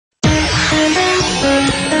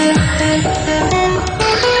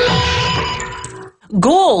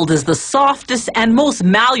Gold is the softest and most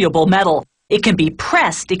malleable metal. It can be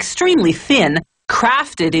pressed extremely thin,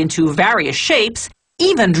 crafted into various shapes,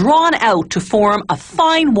 even drawn out to form a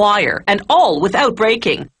fine wire, and all without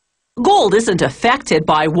breaking. Gold isn't affected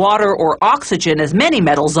by water or oxygen as many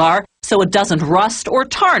metals are, so it doesn't rust or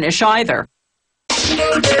tarnish either.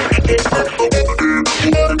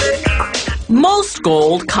 Most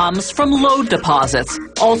gold comes from lode deposits,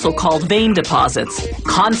 also called vein deposits,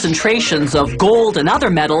 concentrations of gold and other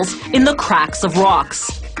metals in the cracks of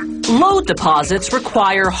rocks. Lode deposits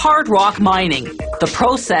require hard rock mining, the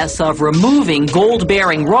process of removing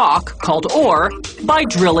gold-bearing rock, called ore, by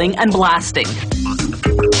drilling and blasting.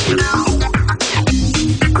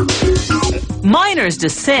 Miners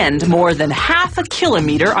descend more than half a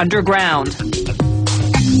kilometer underground.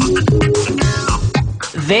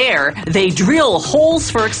 There, they drill holes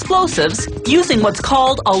for explosives using what's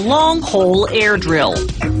called a long-hole air drill.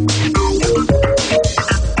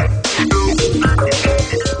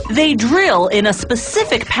 They drill in a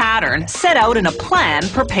specific pattern set out in a plan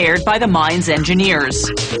prepared by the mine's engineers.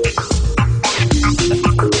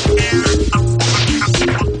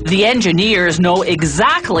 The engineers know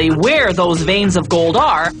exactly where those veins of gold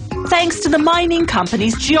are, thanks to the mining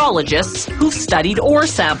company's geologists who've studied ore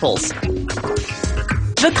samples.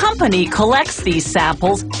 The company collects these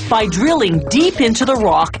samples by drilling deep into the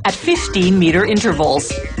rock at 15-meter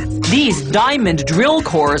intervals. These diamond drill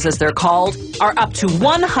cores, as they're called, are up to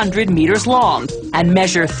 100 meters long and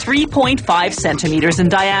measure 3.5 centimeters in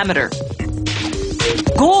diameter.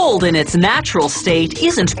 Gold in its natural state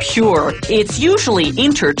isn't pure. It's usually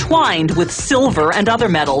intertwined with silver and other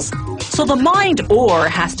metals, so the mined ore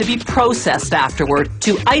has to be processed afterward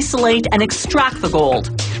to isolate and extract the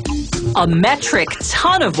gold. A metric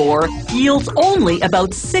ton of ore yields only about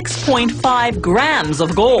 6.5 grams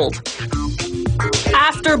of gold.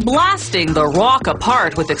 After blasting the rock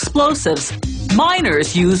apart with explosives,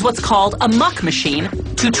 miners use what's called a muck machine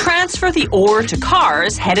to transfer the ore to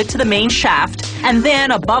cars headed to the main shaft and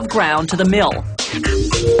then above ground to the mill.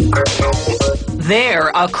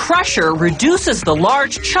 There, a crusher reduces the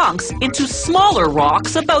large chunks into smaller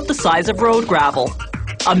rocks about the size of road gravel.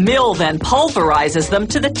 A mill then pulverizes them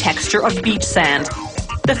to the texture of beach sand.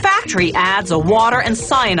 The factory adds a water and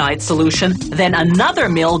cyanide solution, then another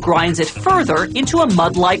mill grinds it further into a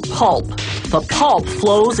mud-like pulp. The pulp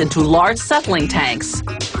flows into large settling tanks.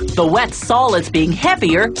 The wet solids, being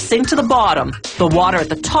heavier, sink to the bottom. The water at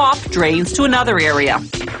the top drains to another area.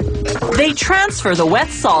 They transfer the wet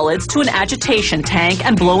solids to an agitation tank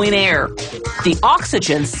and blow in air. The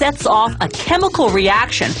oxygen sets off a chemical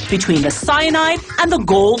reaction between the cyanide and the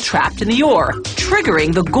gold trapped in the ore,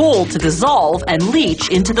 triggering the gold to dissolve and leach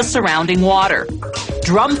into the surrounding water.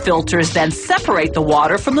 Drum filters then separate the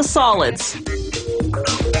water from the solids.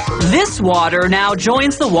 This water now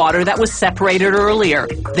joins the water that was separated earlier.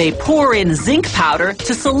 They pour in zinc powder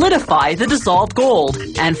to solidify the dissolved gold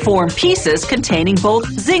and form pieces containing both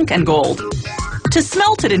zinc and gold. To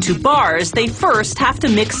smelt it into bars, they first have to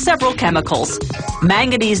mix several chemicals: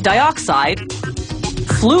 manganese dioxide,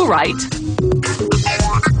 fluorite,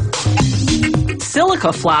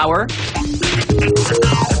 silica flour,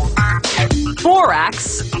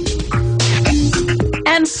 borax,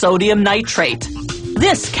 and sodium nitrate.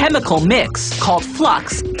 This chemical mix, called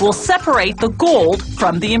flux, will separate the gold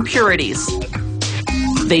from the impurities.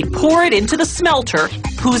 They pour it into the smelter,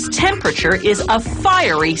 whose temperature is a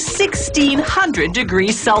fiery 1600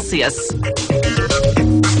 degrees Celsius.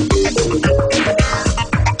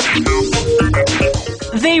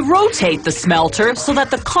 They rotate the smelter so that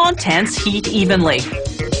the contents heat evenly.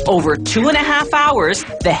 Over 2.5 hours,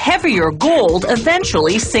 the heavier gold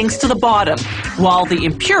eventually sinks to the bottom, while the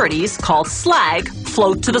impurities, called slag,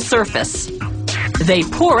 float to the surface. They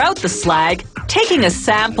pour out the slag, taking a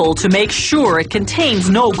sample to make sure it contains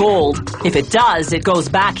no gold. If it does, it goes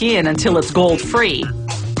back in until it's gold-free.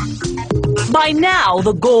 By now,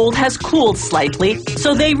 the gold has cooled slightly,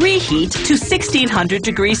 so they reheat to 1600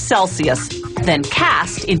 degrees Celsius, then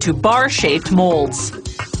cast into bar-shaped molds.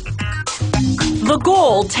 The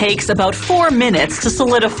gold takes about 4 minutes to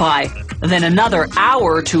solidify, then another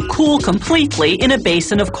hour to cool completely in a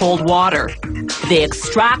basin of cold water. They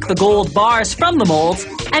extract the gold bars from the molds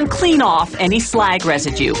and clean off any slag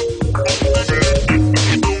residue.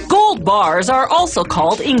 Gold bars are also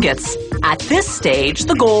called ingots. At this stage,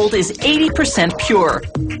 the gold is 80% pure.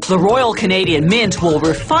 The Royal Canadian Mint will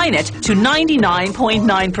refine it to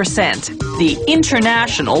 99.9%, the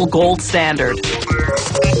international gold standard.